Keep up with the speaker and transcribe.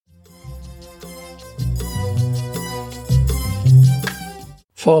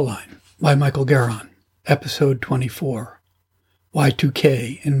Fall Line by Michael Garon, Episode 24,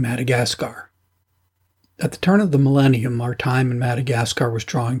 Y2K in Madagascar. At the turn of the millennium, our time in Madagascar was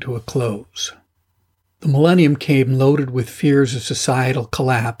drawing to a close. The millennium came loaded with fears of societal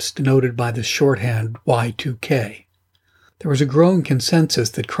collapse, denoted by the shorthand Y2K. There was a growing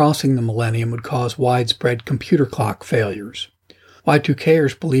consensus that crossing the millennium would cause widespread computer clock failures.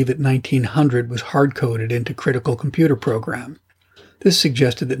 Y2Kers believed that 1900 was hard-coded into critical computer programs. This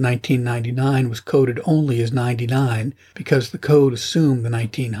suggested that 1999 was coded only as 99 because the code assumed the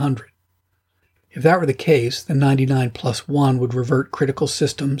 1900. If that were the case, then 99 plus 1 would revert critical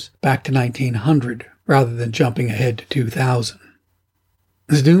systems back to 1900 rather than jumping ahead to 2000.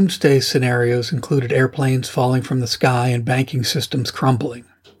 The doomsday scenarios included airplanes falling from the sky and banking systems crumbling.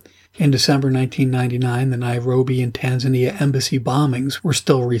 In December 1999, the Nairobi and Tanzania embassy bombings were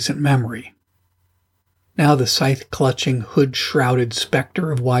still recent memory. Now the scythe-clutching, hood-shrouded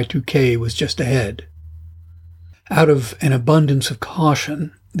specter of Y2K was just ahead. Out of an abundance of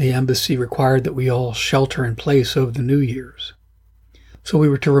caution, the embassy required that we all shelter in place over the New Year's. So we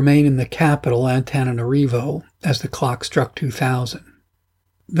were to remain in the capital, Antananarivo, as the clock struck 2000.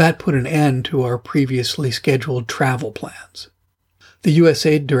 That put an end to our previously scheduled travel plans. The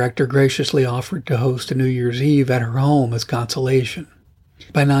USAID director graciously offered to host a New Year's Eve at her home as consolation.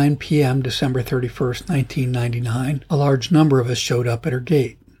 By 9 p.m. December 31st, 1999, a large number of us showed up at her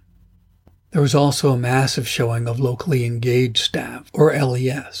gate. There was also a massive showing of locally engaged staff, or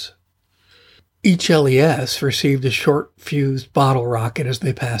LES. Each LES received a short-fused bottle rocket as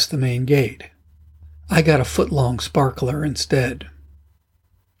they passed the main gate. I got a foot-long sparkler instead.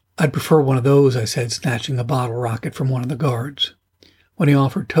 "I'd prefer one of those," I said, snatching a bottle rocket from one of the guards. When he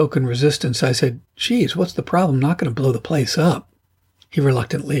offered token resistance, I said, "Geez, what's the problem? I'm not going to blow the place up." He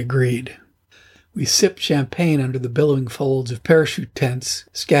reluctantly agreed. We sipped champagne under the billowing folds of parachute tents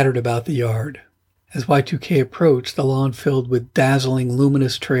scattered about the yard. As Y2K approached, the lawn filled with dazzling,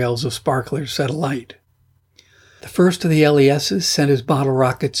 luminous trails of sparklers set alight. The first of the LESs sent his bottle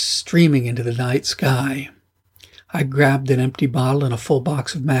rockets streaming into the night sky. I grabbed an empty bottle and a full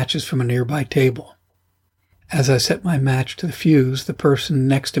box of matches from a nearby table. As I set my match to the fuse, the person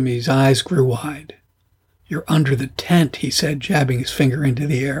next to me's eyes grew wide. "You're under the tent," he said, jabbing his finger into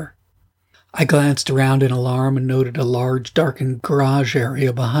the air. I glanced around in alarm and noted a large, darkened garage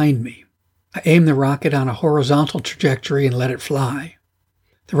area behind me. I aimed the rocket on a horizontal trajectory and let it fly.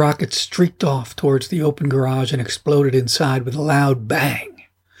 The rocket streaked off towards the open garage and exploded inside with a loud bang.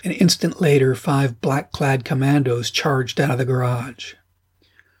 An instant later, 5 black-clad commandos charged out of the garage.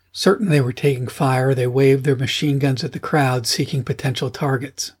 Certain they were taking fire, they waved their machine guns at the crowd, seeking potential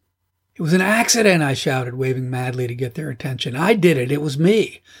targets. "It was an accident," I shouted, waving madly to get their attention. "I did it. It was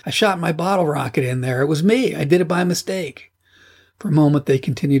me. I shot my bottle rocket in there. It was me. I did it by mistake." For a moment, they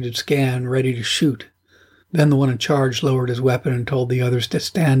continued to scan, ready to shoot. Then the one in charge lowered his weapon and told the others to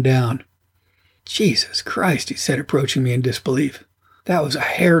stand down. "Jesus Christ," he said, approaching me in disbelief. "That was a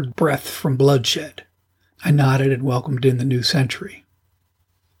hair's breadth from bloodshed." I nodded and welcomed in the new century.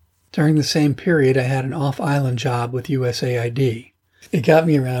 During the same period, I had an off-island job with USAID. It got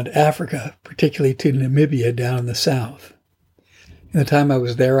me around Africa, particularly to Namibia down in the south. In the time I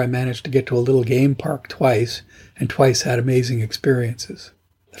was there, I managed to get to a little game park twice, and twice had amazing experiences.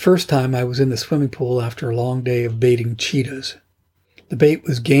 The first time I was in the swimming pool after a long day of baiting cheetahs. The bait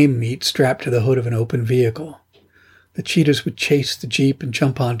was game meat strapped to the hood of an open vehicle. The cheetahs would chase the Jeep and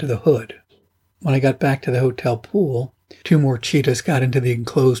jump onto the hood. When I got back to the hotel pool, 2 more cheetahs got into the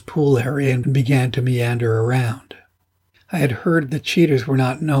enclosed pool area and began to meander around. I had heard that cheetahs were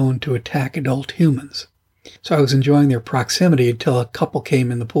not known to attack adult humans, so I was enjoying their proximity until a couple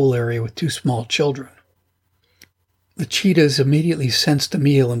came in the pool area with 2 small children. The cheetahs immediately sensed a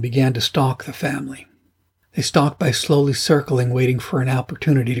meal and began to stalk the family. They stalked by slowly circling, waiting for an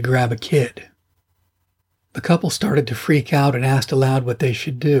opportunity to grab a kid. The couple started to freak out and asked aloud what they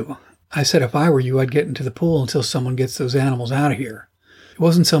should do. I said if I were you, I'd get into the pool until someone gets those animals out of here. It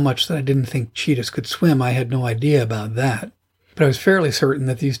wasn't so much that I didn't think cheetahs could swim. I had no idea about that. But I was fairly certain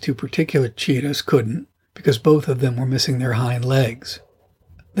that these 2 particular cheetahs couldn't, because both of them were missing their hind legs.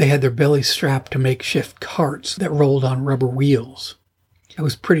 They had their bellies strapped to makeshift carts that rolled on rubber wheels. I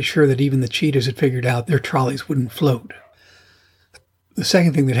was pretty sure that even the cheetahs had figured out their trolleys wouldn't float. The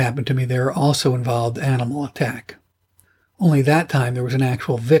second thing that happened to me there also involved animal attack. Only that time there was an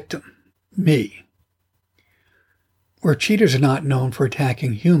actual victim, me. Where cheetahs are not known for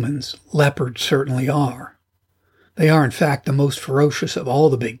attacking humans, leopards certainly are. They are, in fact, the most ferocious of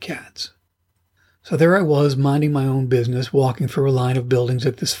all the big cats. So there I was, minding my own business, walking through a line of buildings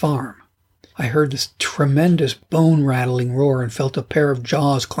at this farm. I heard this tremendous bone-rattling roar and felt a pair of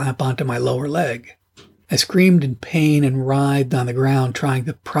jaws clamp onto my lower leg. I screamed in pain and writhed on the ground trying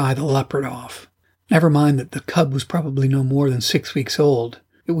to pry the leopard off. Never mind that the cub was probably no more than 6 weeks old.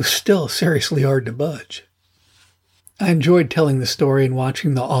 It was still seriously hard to budge. I enjoyed telling the story and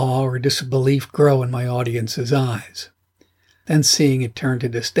watching the awe or disbelief grow in my audience's eyes. Then seeing it turn to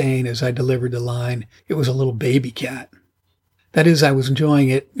disdain as I delivered the line, "It was a little baby cat." That is, I was enjoying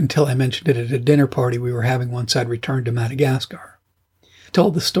it until I mentioned it at a dinner party we were having once I'd returned to Madagascar. I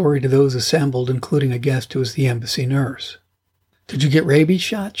told the story to those assembled, including a guest who was the embassy nurse. "Did you get rabies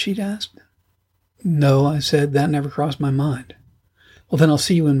shot?" she'd asked. "No," I said. "That never crossed my mind." "Well, then I'll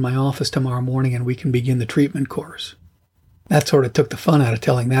see you in my office tomorrow morning and we can begin the treatment course." That sort of took the fun out of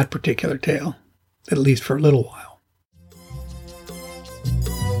telling that particular tale, at least for a little while.